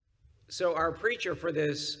So our preacher for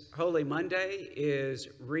this Holy Monday is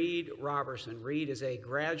Reed Robertson. Reed is a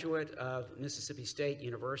graduate of Mississippi State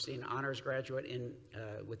University, an honors graduate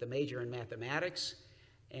with a major in mathematics,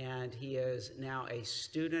 and he is now a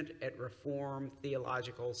student at Reformed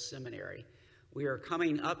Theological Seminary. We are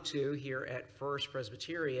coming up to, here at First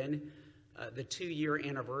Presbyterian, the 2-year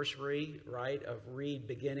anniversary, right, of Reed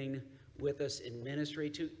beginning with us in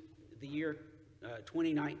ministry. The year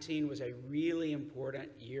 2019 was a really important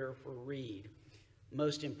year for Reed.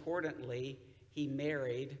 Most importantly, he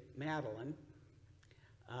married Madeline.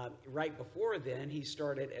 Right before then, he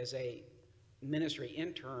started as a ministry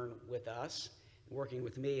intern with us, working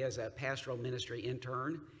with me as a pastoral ministry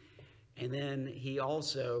intern. And then he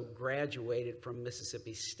also graduated from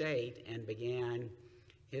Mississippi State and began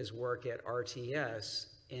his work at RTS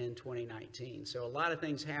in 2019. So a lot of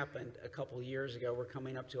things happened a couple years ago. We're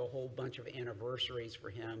coming up to a whole bunch of anniversaries for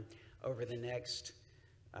him over the next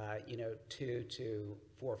 2 to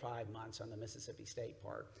 4 or 5 months on the Mississippi State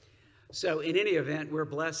part. So in any event, we're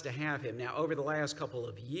blessed to have him. Now, over the last couple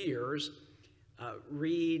of years,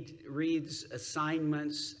 Reed's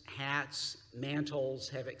assignments, hats, mantles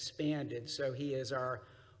have expanded. So he is our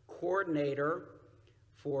coordinator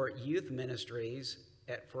for youth ministries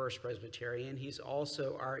at First Presbyterian. He's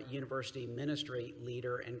also our university ministry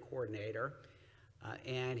leader and coordinator,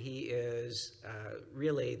 and he is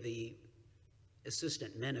really the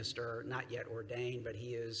assistant minister, not yet ordained, but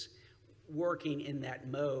he is working in that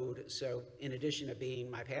mode. So in addition to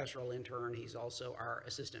being my pastoral intern, he's also our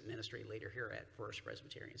assistant ministry leader here at First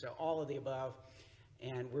Presbyterian. So all of the above,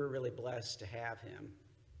 and we're really blessed to have him.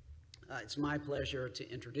 It's my pleasure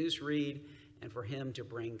to introduce Reed and for him to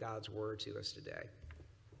bring God's word to us today.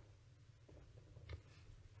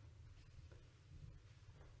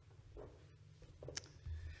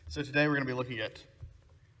 So today we're going to be looking at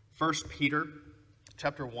 1 Peter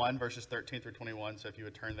chapter 1, verses 13 through 21. So if you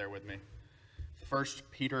would turn there with me. 1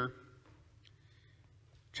 Peter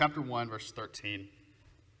chapter 1, verse 13.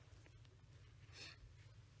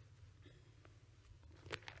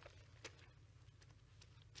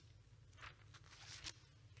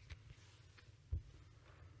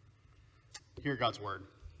 Hear God's word.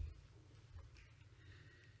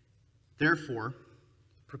 Therefore,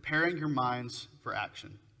 preparing your minds for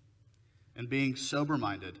action, and being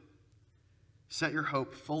sober-minded, set your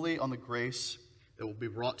hope fully on the grace that will be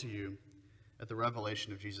brought to you at the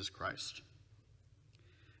revelation of Jesus Christ.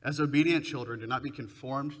 As obedient children, do not be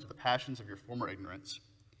conformed to the passions of your former ignorance,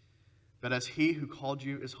 but as he who called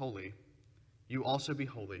you is holy, you also be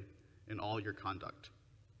holy in all your conduct.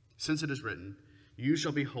 Since it is written, you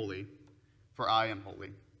shall be holy, for I am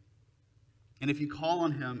holy. And if you call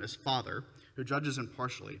on him as Father, who judges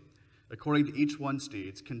impartially, according to each one's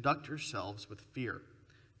deeds, conduct yourselves with fear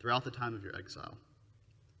throughout the time of your exile,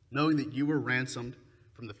 knowing that you were ransomed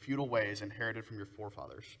from the futile ways inherited from your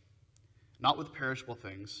forefathers, not with perishable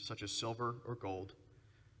things such as silver or gold,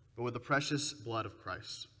 but with the precious blood of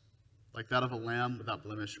Christ, like that of a lamb without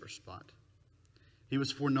blemish or spot. He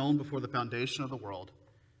was foreknown before the foundation of the world,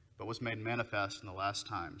 but was made manifest in the last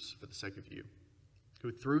times for the sake of you,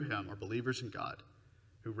 who through him are believers in God,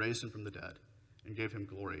 who raised him from the dead and gave him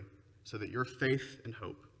glory, so that your faith and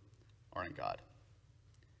hope are in God.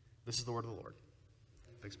 This is the word of the Lord.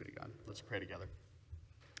 Thanks be to God. Let's pray together.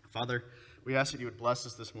 Father, we ask that you would bless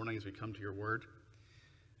us this morning as we come to your word,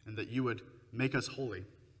 and that you would make us holy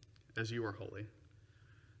as you are holy,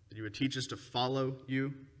 that you would teach us to follow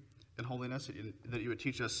you in holiness, that you would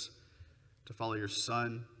teach us to follow your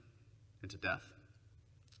Son into death.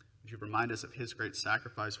 Would you remind us of his great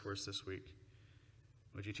sacrifice for us this week?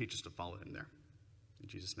 Would you teach us to follow him there? In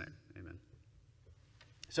Jesus' name, amen.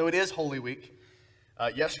 So it is Holy Week.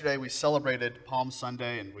 Yesterday we celebrated Palm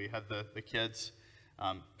Sunday, and we had the kids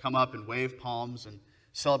come up and wave palms and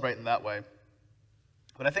celebrate in that way.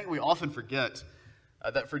 But I think we often forget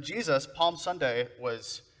that for Jesus, Palm Sunday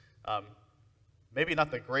was maybe not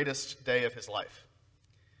the greatest day of his life.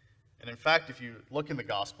 And in fact, if you look in the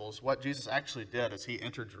Gospels, what Jesus actually did as he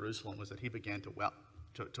entered Jerusalem was that he began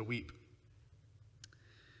to weep.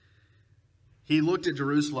 He looked at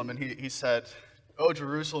Jerusalem and he said, "Oh,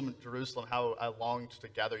 Jerusalem, Jerusalem, how I longed to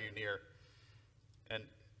gather you near." And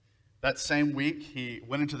that same week, he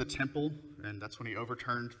went into the temple, and that's when he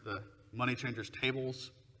overturned the money changers'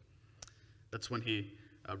 tables. That's when he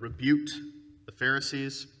rebuked the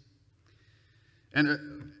Pharisees.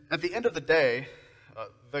 And at the end of the day,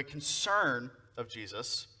 the concern of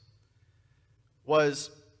Jesus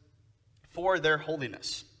was for their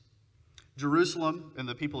holiness. Jerusalem and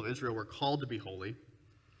the people of Israel were called to be holy.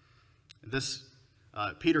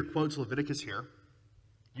 Peter quotes Leviticus here.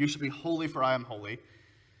 "You shall be holy, for I am holy."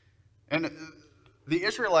 And the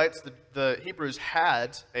Israelites, the Hebrews,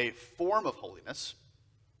 had a form of holiness.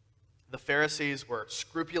 The Pharisees were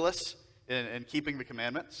scrupulous in keeping the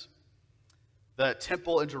commandments. The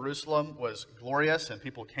temple in Jerusalem was glorious, and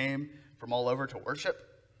people came from all over to worship.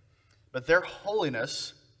 But their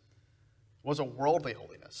holiness was a worldly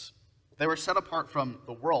holiness. They were set apart from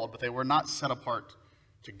the world, but they were not set apart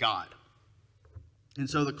to God. And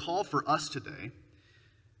so the call for us today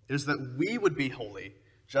is that we would be holy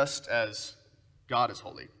just as God is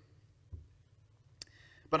holy.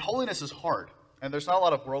 But holiness is hard, and there's not a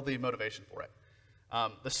lot of worldly motivation for it.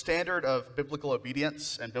 The standard of biblical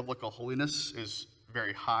obedience and biblical holiness is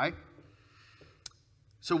very high.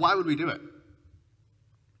 So why would we do it?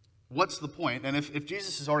 What's the point? And if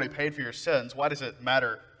Jesus has already paid for your sins, why does it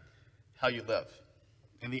matter how you live?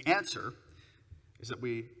 And the answer is that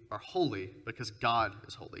we are holy because God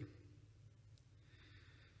is holy.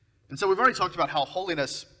 And so we've already talked about how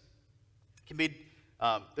holiness can be,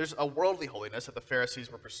 there's a worldly holiness that the Pharisees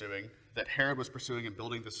were pursuing, that Herod was pursuing in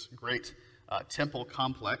building this great temple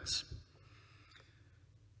complex.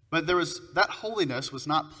 But that holiness was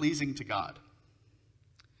not pleasing to God.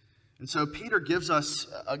 And so Peter gives us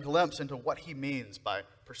a glimpse into what he means by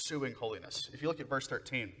pursuing holiness. If you look at verse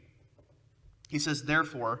 13, he says,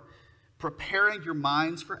 "Therefore, preparing your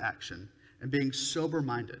minds for action and being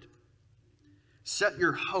sober-minded, set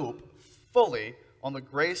your hope fully on the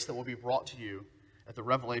grace that will be brought to you at the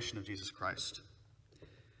revelation of Jesus Christ.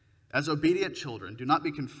 As obedient children, do not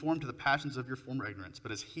be conformed to the passions of your former ignorance,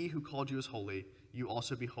 but as he who called you is holy, you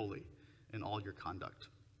also be holy in all your conduct."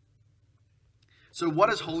 So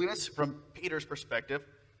what is holiness from Peter's perspective?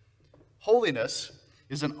 Holiness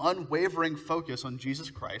is an unwavering focus on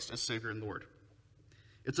Jesus Christ as Savior and Lord.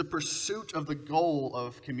 It's a pursuit of the goal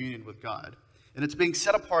of communion with God. And it's being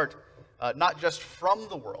set apart not just from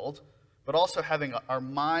the world, but also having our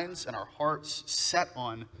minds and our hearts set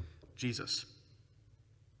on Jesus.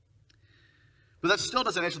 But that still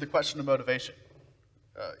doesn't answer the question of motivation.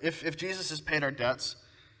 If Jesus has paid our debts,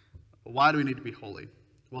 why do we need to be holy?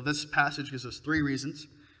 Well, this passage gives us 3 reasons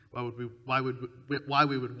why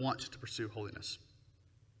we would want to pursue holiness.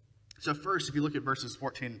 So first, if you look at verses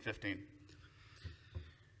 14 and 15,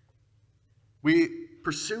 we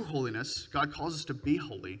pursue holiness. God calls us to be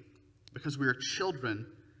holy because we are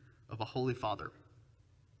children of a holy Father.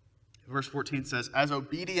 Verse 14 says, "As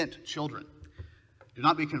obedient children, do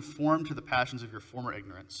not be conformed to the passions of your former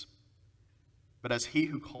ignorance, but as he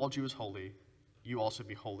who called you is holy, you also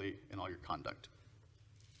be holy in all your conduct."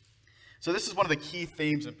 So this is one of the key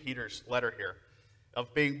themes in Peter's letter here,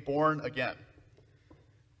 of being born again.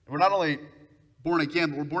 And we're not only born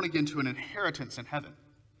again, but we're born again to an inheritance in heaven.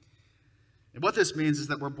 And what this means is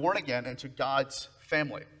that we're born again into God's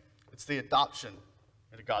family. It's the adoption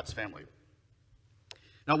into God's family.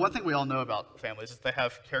 Now, one thing we all know about families is they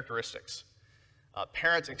have characteristics.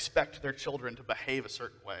 Parents expect their children to behave a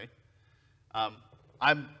certain way.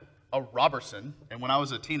 I'm a Robertson, and when I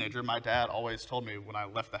was a teenager, my dad always told me when I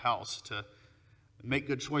left the house to make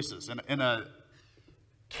good choices. And a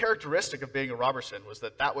characteristic of being a Robertson was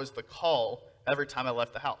that was the call every time I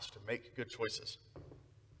left the house, to make good choices.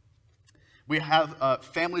 We have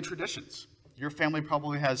family traditions. Your family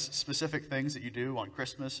probably has specific things that you do on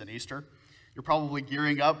Christmas and Easter. You're probably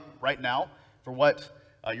gearing up right now for what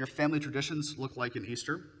your family traditions look like in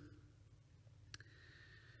Easter.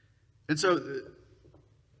 And so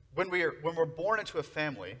when we're born into a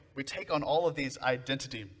family, we take on all of these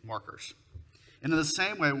identity markers. And in the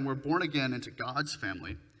same way, when we're born again into God's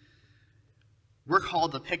family, we're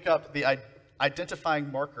called to pick up the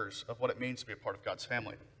identifying markers of what it means to be a part of God's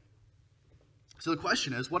family. So the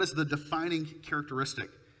question is, what is the defining characteristic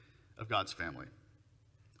of God's family?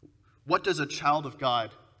 What does a child of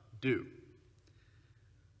God do?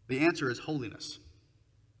 The answer is holiness.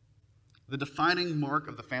 The defining mark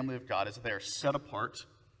of the family of God is that they are set apart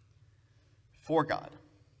for God.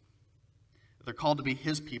 They're called to be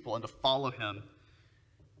his people and to follow him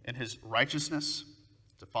in his righteousness,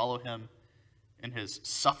 to follow him in his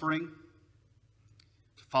suffering,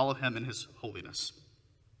 to follow him in his holiness.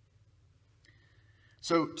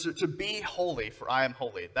 So to be holy, for I am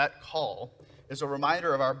holy, that call is a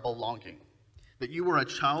reminder of our belonging, that you are a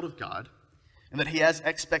child of God and that he has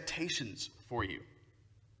expectations for you.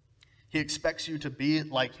 He expects you to be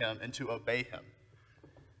like him and to obey him.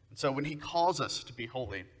 And so when he calls us to be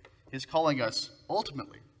holy, he's calling us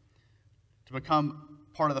ultimately to become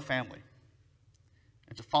part of the family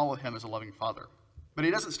and to follow him as a loving father. But he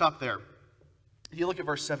doesn't stop there. If you look at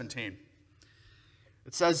verse 17,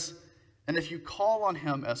 it says, "And if you call on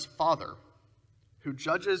him as Father, who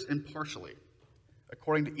judges impartially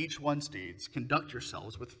according to each one's deeds, conduct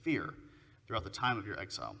yourselves with fear throughout the time of your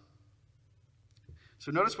exile.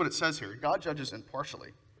 So notice what it says here. God judges impartially.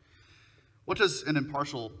 What does an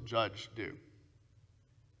impartial judge do?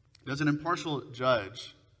 Does an impartial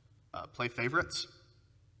judge play favorites?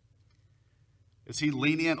 Is he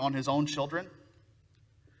lenient on his own children?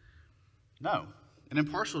 No. An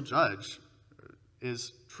impartial judge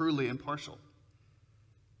is truly impartial.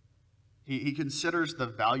 He considers the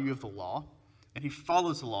value of the law, and he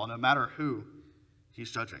follows the law no matter who he's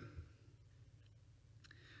judging.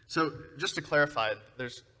 So just to clarify,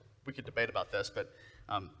 we could debate about this, but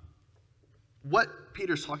what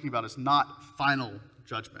Peter's talking about is not final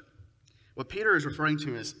judgment. What Peter is referring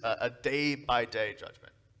to is a day-by-day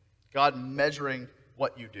judgment. God measuring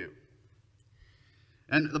what you do.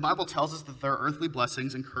 And the Bible tells us that there are earthly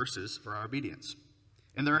blessings and curses for our obedience.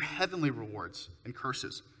 And there are heavenly rewards and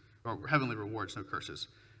curses, or heavenly rewards, no curses,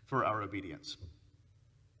 for our obedience.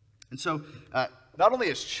 And so, not only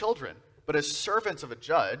as children, but as servants of a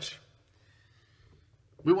judge,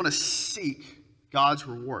 we want to seek God's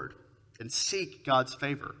reward and seek God's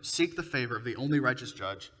favor. Seek the favor of the only righteous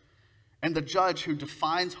judge, and the judge who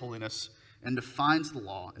defines holiness and defines the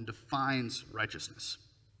law and defines righteousness.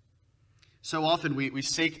 So often we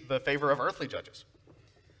seek the favor of earthly judges.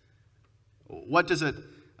 What does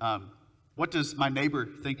my neighbor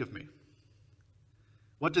think of me?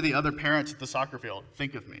 What do the other parents at the soccer field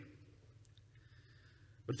think of me?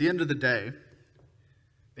 But at the end of the day,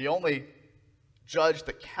 the only judge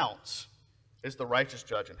that counts is the righteous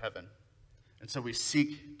judge in heaven. And so we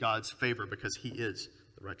seek God's favor because he is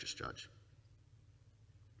the righteous judge.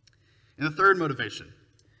 And the third motivation,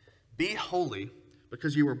 be holy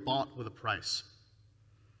because you were bought with a price.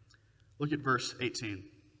 Look at verse 18.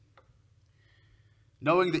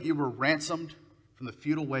 Knowing that you were ransomed from the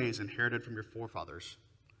futile ways inherited from your forefathers,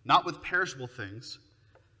 not with perishable things,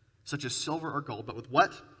 such as silver or gold, but with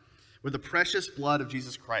what? With the precious blood of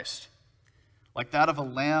Jesus Christ, like that of a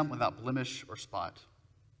lamb without blemish or spot.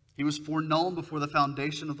 He was foreknown before the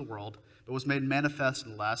foundation of the world, but was made manifest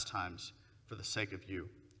in the last times for the sake of you,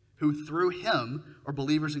 who through him are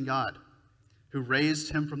believers in God, who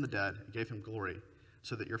raised him from the dead and gave him glory,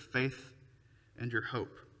 so that your faith and your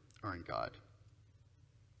hope are in God.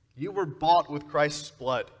 You were bought with Christ's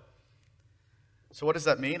blood. So what does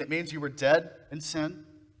that mean? It means you were dead in sin,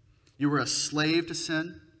 you were a slave to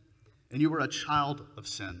sin, and you were a child of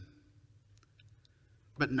sin.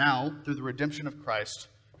 But now, through the redemption of Christ,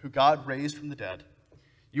 who God raised from the dead,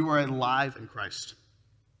 you are alive in Christ.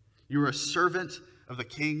 You are a servant of the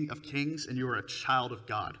King of Kings, and you are a child of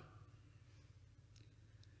God.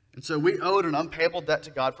 And so we owed an unpayable debt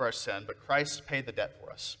to God for our sin, but Christ paid the debt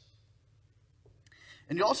for us.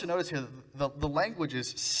 And you also notice here that the language is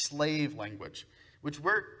slave language, which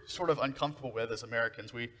we're sort of uncomfortable with as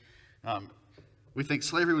Americans. We think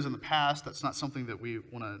slavery was in the past. That's not something that we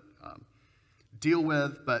want to deal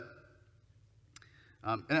with. But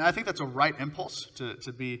and I think that's a right impulse to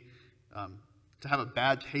have a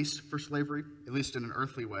bad taste for slavery, at least in an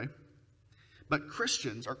earthly way. But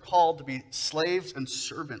Christians are called to be slaves and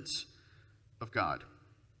servants of God.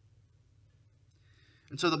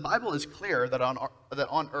 And so the Bible is clear that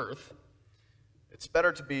on earth, it's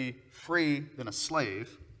better to be free than a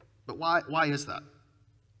slave. But why is that?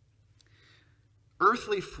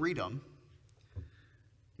 Earthly freedom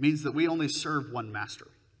means that we only serve one master.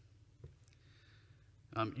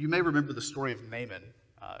 You may remember the story of Naaman,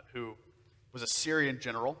 who was a Syrian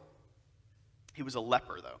general. He was a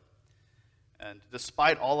leper, though. And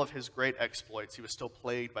despite all of his great exploits, he was still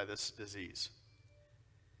plagued by this disease.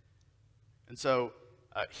 And so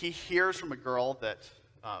he hears from a girl that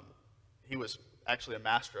he was actually a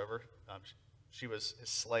master over. She was his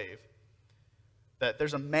slave. That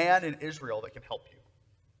there's a man in Israel that can help you.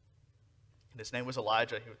 And his name was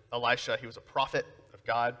Elisha. He was a prophet of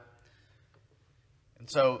God. And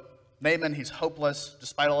so Naaman, he's hopeless.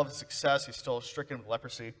 Despite all of his success, he's still stricken with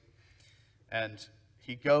leprosy. And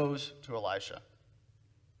he goes to Elisha.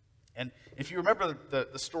 And if you remember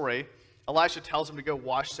the story, Elisha tells him to go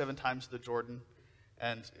wash 7 times the Jordan.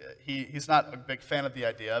 And he's not a big fan of the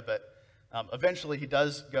idea, but eventually he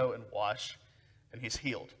does go and wash, and he's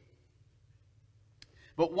healed.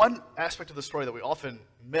 But one aspect of the story that we often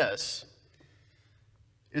miss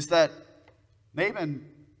is that Naaman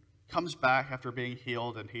comes back after being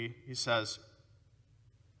healed, and he says,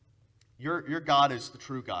 your God is the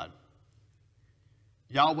true God.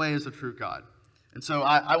 Yahweh is the true God. And so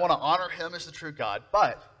I want to honor him as the true God,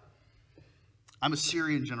 but I'm a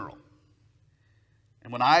Syrian general.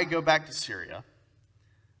 And when I go back to Syria,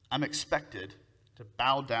 I'm expected to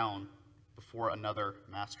bow down before another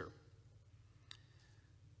master.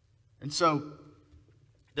 And so,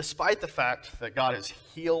 despite the fact that God has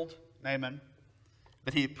healed Naaman,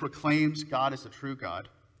 that he proclaims God as the true God,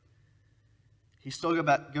 he still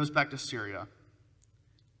goes back to Syria,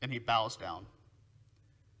 and he bows down,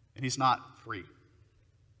 and he's not free.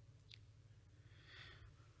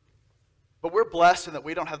 But we're blessed in that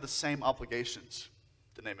we don't have the same obligations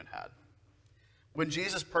that Naaman had. When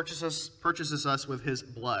Jesus purchases us with his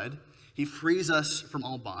blood, he frees us from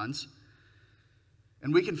all bonds,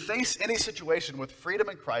 and we can face any situation with freedom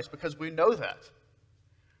in Christ because we know that.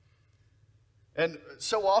 And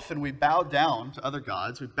so often we bow down to other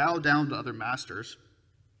gods, we bow down to other masters,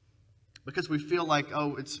 because we feel like,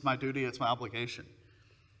 oh, it's my duty, it's my obligation.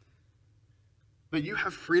 But you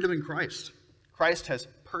have freedom in Christ. Christ has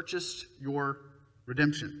purchased your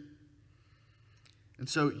redemption. And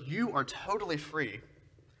so you are totally free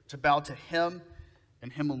to bow to him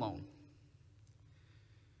and him alone.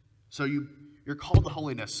 So you're called to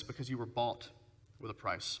holiness because you were bought with a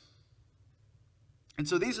price. And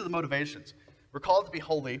so these are the motivations. We're called to be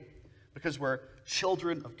holy because we're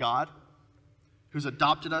children of God who's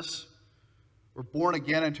adopted us. We're born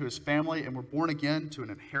again into his family, and we're born again to an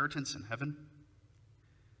inheritance in heaven.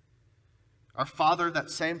 Our Father, that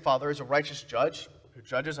same Father, is a righteous judge who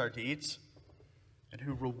judges our deeds and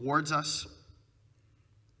who rewards us.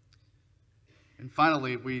 And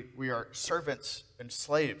finally, we are servants and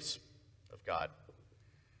slaves of God.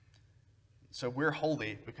 So we're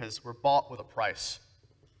holy because we're bought with a price,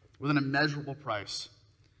 with an immeasurable price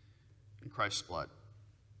in Christ's blood.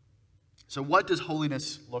 So what does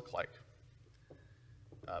holiness look like?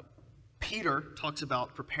 Peter talks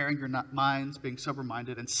about preparing your minds, being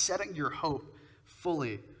sober-minded, and setting your hope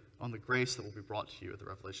fully on the grace that will be brought to you at the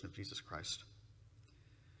revelation of Jesus Christ.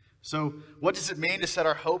 So what does it mean to set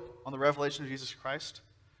our hope on the revelation of Jesus Christ?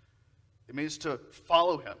 It means to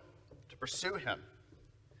follow him, to pursue him.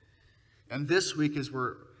 And this week, as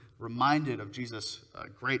we're reminded of Jesus'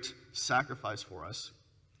 great sacrifice for us,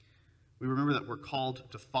 we remember that we're called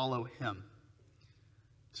to follow him,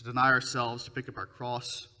 to deny ourselves, to pick up our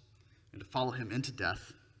cross, and to follow him into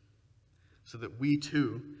death, so that we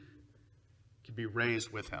too can be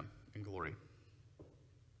raised with him in glory.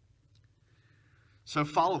 So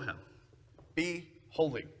follow him. Be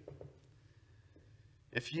holy.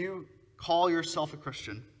 If you call yourself a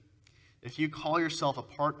Christian, if you call yourself a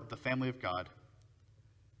part of the family of God,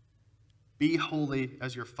 be holy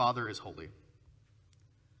as your Father is holy.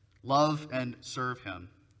 Love and serve him.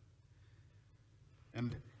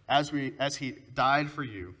 And as he died for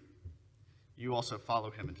you, you also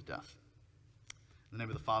follow him into death. In the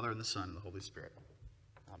name of the Father, and the Son, and the Holy Spirit.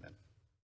 Amen.